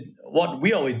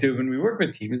we always do when we work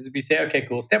with teams is we say, okay,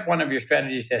 cool. Step one of your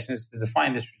strategy session is to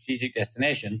define the strategic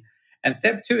destination. And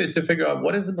step two is to figure out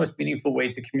what is the most meaningful way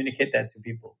to communicate that to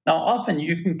people. Now, often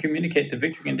you can communicate the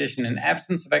victory condition in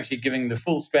absence of actually giving the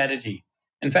full strategy.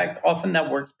 In fact, often that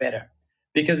works better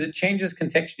because it changes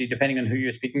contextually depending on who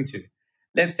you're speaking to.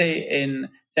 Let's say in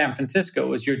San Francisco, it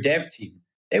was your dev team.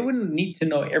 They wouldn't need to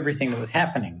know everything that was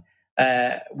happening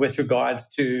with regards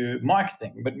to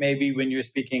marketing. But maybe when you're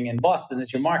speaking in Boston,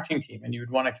 it's your marketing team and you would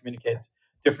want to communicate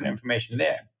different information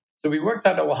there. So we worked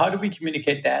out, well, how do we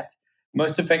communicate that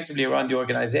most effectively around the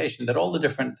organization, that all the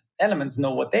different elements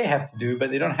know what they have to do,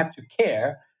 but they don't have to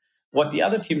care what the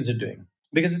other teams are doing.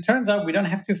 Because it turns out we don't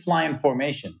have to fly in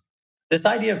formation. This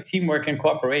idea of teamwork and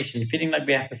cooperation, feeling like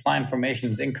we have to fly in formation,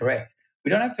 is incorrect. We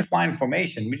don't have to fly in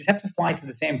formation. We just have to fly to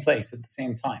the same place at the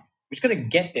same time. We're just going to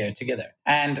get there together.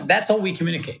 And that's all we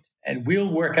communicate. And we'll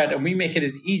work out and we make it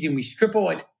as easy and we strip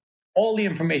away all the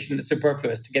information that's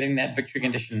superfluous to getting that victory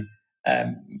condition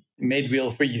made real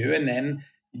for you. And then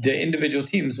the individual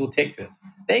teams will take to it.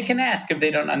 They can ask if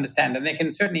they don't understand, and they can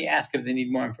certainly ask if they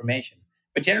need more information.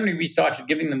 But generally, we started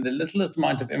giving them the littlest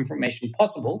amount of information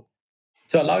possible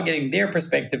to allow getting their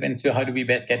perspective into how do we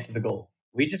best get to the goal.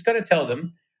 We just got to tell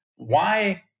them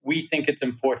why we think it's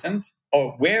important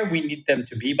or where we need them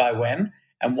to be by when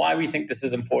and why we think this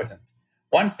is important.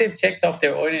 Once they've checked off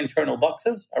their own internal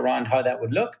boxes around how that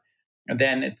would look,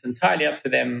 then it's entirely up to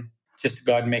them just to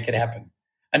go out and make it happen.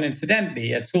 And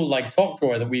incidentally, a tool like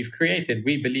TalkDrawer that we've created,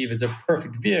 we believe is a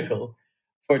perfect vehicle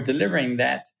for delivering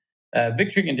that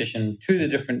victory condition to the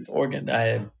different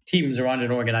teams around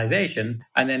an organization,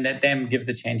 and then let them give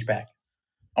the change back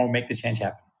or make the change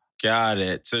happen. Got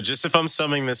it. So just if I'm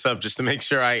summing this up, just to make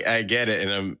sure I get it,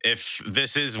 and if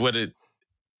this is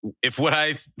if what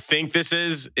I think this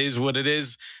is what it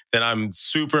is, then I'm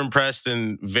super impressed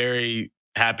and very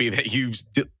happy that you've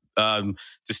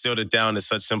distilled it down to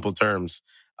such simple terms.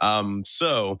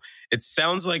 So it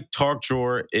sounds like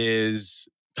TalkDrawer is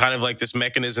kind of like this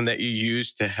mechanism that you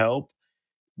use to help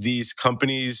these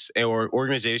companies or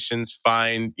organizations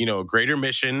find, a greater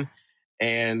mission.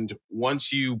 And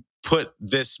once you put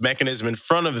this mechanism in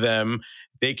front of them,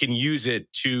 they can use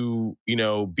it to,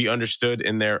 be understood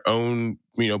in their own,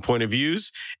 point of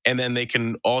views. And then they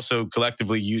can also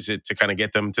collectively use it to kind of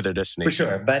get them to their For destination.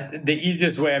 sure. But the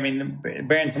easiest way,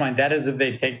 bear in mind, that is if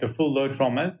they take the full load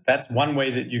from us. That's one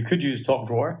way that you could use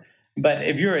TalkDrawer. But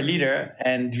if you're a leader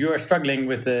and you're struggling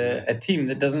with a team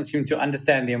that doesn't seem to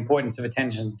understand the importance of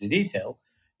attention to detail,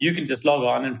 you can just log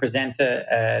on and present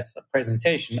a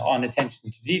presentation on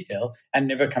attention to detail and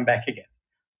never come back again.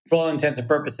 For all intents and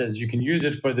purposes, you can use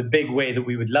it for the big way that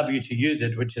we would love you to use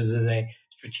it, which is as a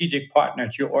strategic partner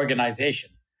to your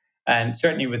organization. And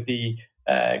certainly with the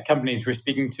companies we're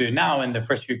speaking to now and the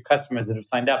first few customers that have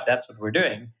signed up, that's what we're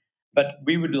doing. But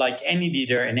we would like any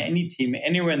leader in any team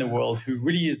anywhere in the world who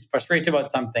really is frustrated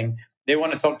about something. They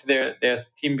want to talk to their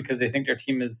team because they think their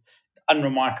team is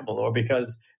unremarkable, or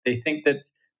because they think that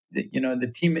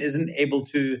the team isn't able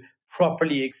to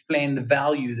properly explain the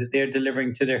value that they're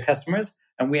delivering to their customers.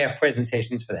 And we have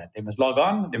presentations for that. They must log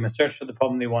on, they must search for the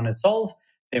problem they want to solve,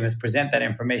 they must present that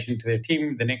information to their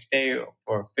team the next day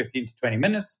for 15 to 20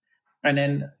 minutes, and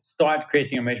then start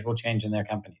creating a measurable change in their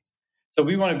companies. So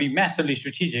we want to be massively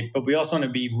strategic, but we also want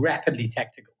to be rapidly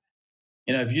tactical.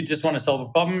 If you just want to solve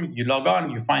a problem, you log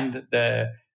on, you find the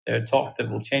talk that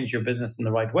will change your business in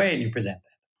the right way, and you present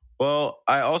that. Well,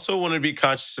 I also want to be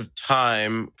conscious of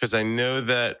time because I know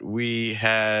that we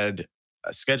had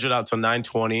scheduled out till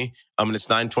 9:20. And it's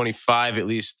 9:25, at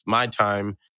least my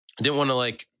time. I didn't want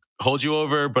to hold you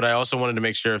over, but I also wanted to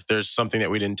make sure if there's something that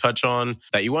we didn't touch on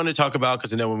that you wanted to talk about,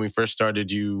 because I know when we first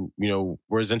started, you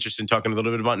were as interested in talking a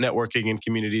little bit about networking and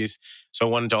communities. So I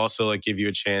wanted to also give you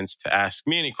a chance to ask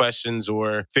me any questions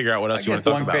or figure out what else you want to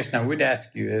talk about. One question I would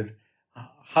ask you is,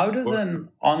 how does an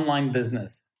online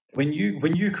business, when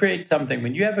you create something,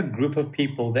 when you have a group of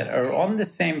people that are on the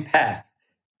same path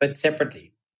but separately,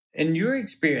 in your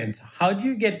experience, how do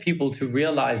you get people to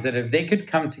realize that if they could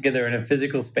come together in a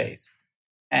physical space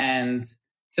and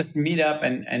just meet up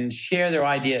and share their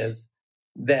ideas,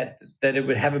 that it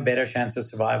would have a better chance of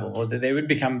survival, or that they would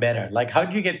become better? How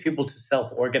do you get people to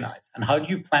self-organize, and how do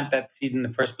you plant that seed in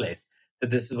the first place that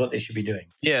this is what they should be doing?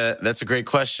 Yeah, that's a great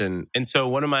question. And so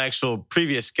one of my actual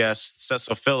previous guests,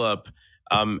 Cecil Phillip,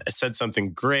 said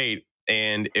something great.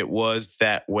 And it was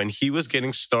that when he was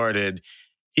getting started,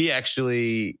 he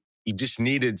just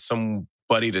needed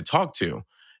somebody to talk to.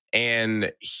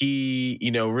 And he,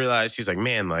 realized he's like,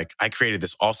 man, I created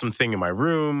this awesome thing in my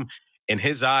room. In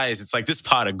his eyes, it's like this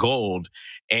pot of gold.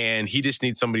 And he just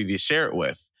needs somebody to share it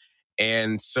with.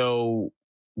 And so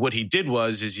what he did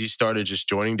is he started just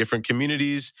joining different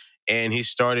communities, and he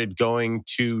started going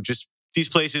to just these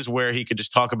places where he could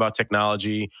just talk about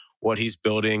technology, what he's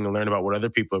building, and learn about what other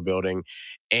people are building.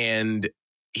 And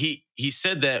he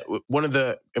said that one of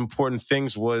the important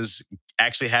things was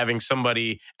actually having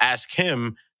somebody ask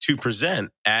him to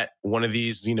present at one of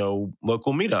these,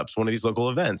 local meetups, one of these local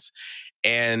events.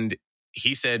 And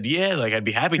he said, yeah, I'd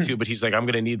be happy to, but he's like, I'm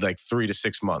going to need 3 to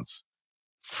 6 months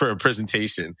for a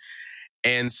presentation.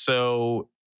 And so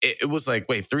it was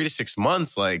wait, 3 to 6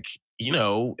 months,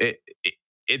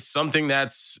 it's something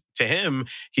that's, to him,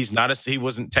 he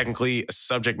wasn't technically a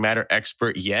subject matter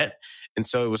expert yet. And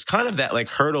so it was kind of that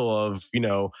hurdle of,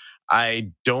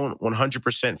 I don't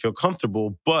 100% feel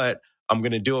comfortable, but I'm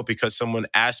going to do it because someone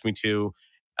asked me to,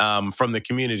 from the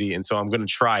community. And so I'm going to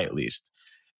try at least.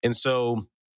 And so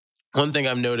one thing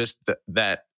I've noticed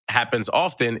that happens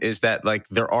often is that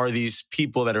there are these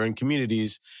people that are in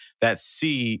communities that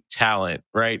see talent,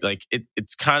 right?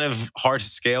 It's kind of hard to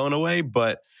scale in a way,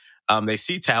 but they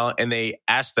see talent and they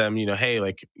ask them, hey,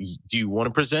 do you want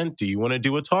to present? Do you want to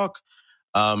do a talk?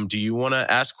 Do you want to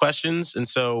ask questions? And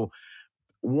so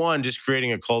one, just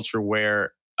creating a culture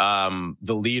where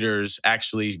the leaders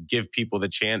actually give people the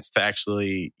chance to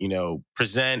actually,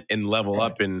 present and level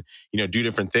up and, do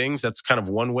different things. That's kind of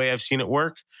one way I've seen it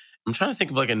work. I'm trying to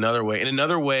think of another way. And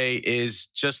another way is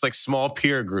just small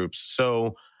peer groups.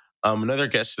 So another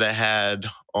guest that I had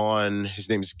on, his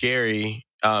name is Gary,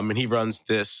 and he runs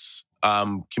this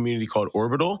community called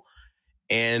Orbital.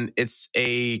 And it's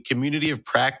a community of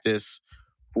practice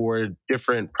for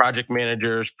different project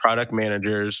managers, product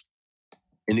managers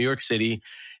in New York City.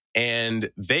 And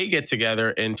they get together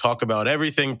and talk about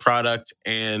everything product.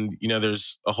 And,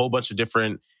 there's a whole bunch of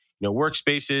different,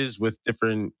 workspaces with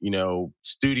different,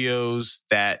 studios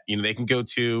that, they can go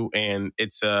to. And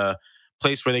it's a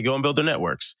place where they go and build their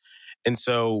networks. And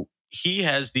so he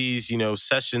has these,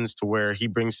 sessions to where he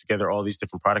brings together all these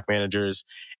different product managers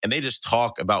and they just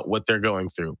talk about what they're going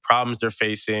through, problems they're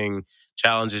facing,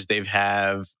 challenges they've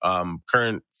have,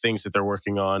 current things that they're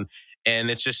working on.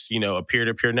 And it's just, a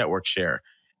peer-to-peer network share.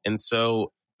 And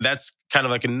so that's kind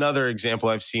of like another example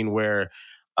I've seen where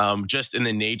just in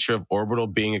the nature of Orbital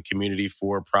being a community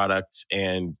for products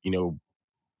and,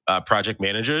 project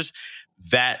managers,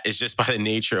 that is just by the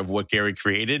nature of what Gary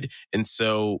created. And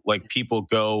so like people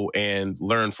go and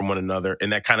learn from one another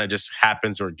and that kind of just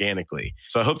happens organically.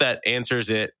 So I hope that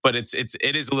answers it, but it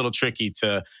is a little tricky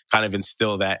to kind of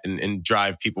instill that and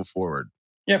drive people forward.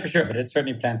 Yeah, for sure. But it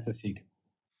certainly plants the seed.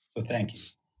 So thank you.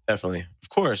 Definitely. Of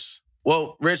course.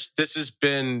 Well, Rich, this has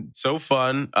been so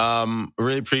fun.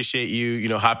 Really appreciate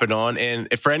you, hopping on. And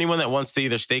if for anyone that wants to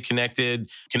either stay connected,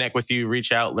 connect with you,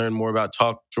 reach out, learn more about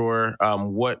TalkDrawer,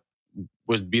 what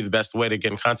would be the best way to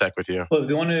get in contact with you? Well, if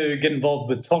they want to get involved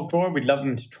with TalkDrawer, we'd love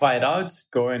them to try it out.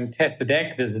 Go and test the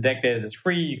deck. There's a deck there that's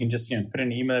free. You can just put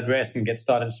an email address and get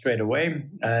started straight away.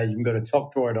 You can go to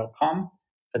talkdrawer.com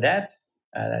for that.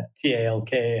 That's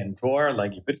TALK and drawer,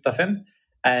 like you put stuff in.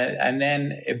 And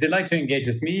then if they'd like to engage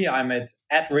with me, I'm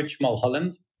at Rich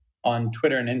Mulholland on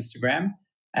Twitter and Instagram.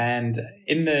 And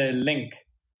in the link,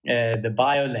 the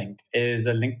bio link is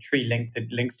a Linktree link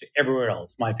that links to everywhere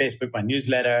else. My Facebook, my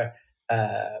newsletter,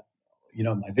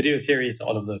 my video series,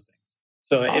 all of those things.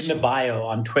 So awesome. In the bio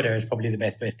on Twitter is probably the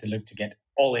best place to look to get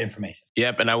all the information.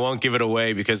 Yep. And I won't give it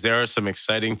away because there are some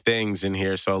exciting things in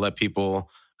here. So I'll let people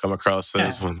come across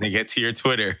those when they get to your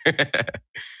Twitter.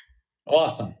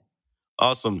 Awesome.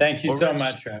 Thank you so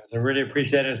much, Travis. I really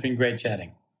appreciate it. It's been great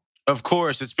chatting. Of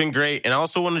course, it's been great. And I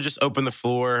also want to just open the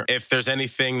floor if there's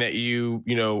anything that you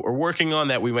are working on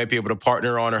that we might be able to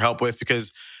partner on or help with,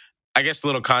 because I guess a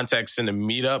little context in the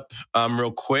meetup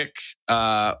real quick.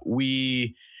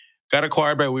 We got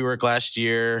acquired by WeWork last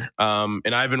year.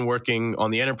 And I've been working on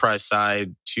the enterprise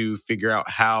side to figure out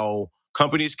how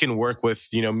companies can work with,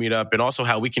 Meetup, and also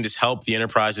how we can just help the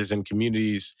enterprises and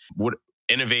communities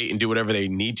innovate and do whatever they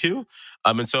need to.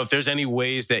 And so if there's any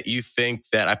ways that you think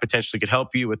that I potentially could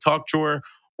help you with TalkDrawer,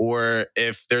 or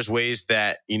if there's ways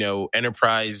that,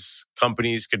 enterprise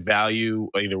companies could value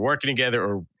either working together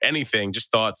or anything, just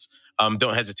thoughts,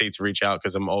 don't hesitate to reach out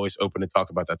because I'm always open to talk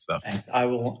about that stuff. Thanks. I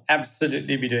will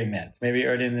absolutely be doing that. Maybe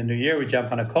early in the new year, we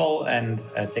jump on a call and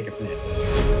take it from there.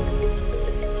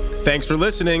 Thanks for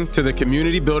listening to the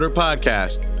Community Builder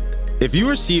Podcast. If you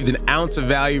received an ounce of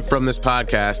value from this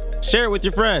podcast, share it with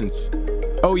your friends.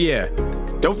 Oh yeah,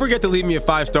 don't forget to leave me a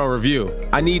 5-star review.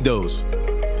 I need those.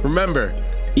 Remember,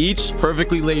 each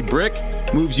perfectly laid brick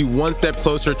moves you one step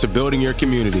closer to building your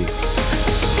community.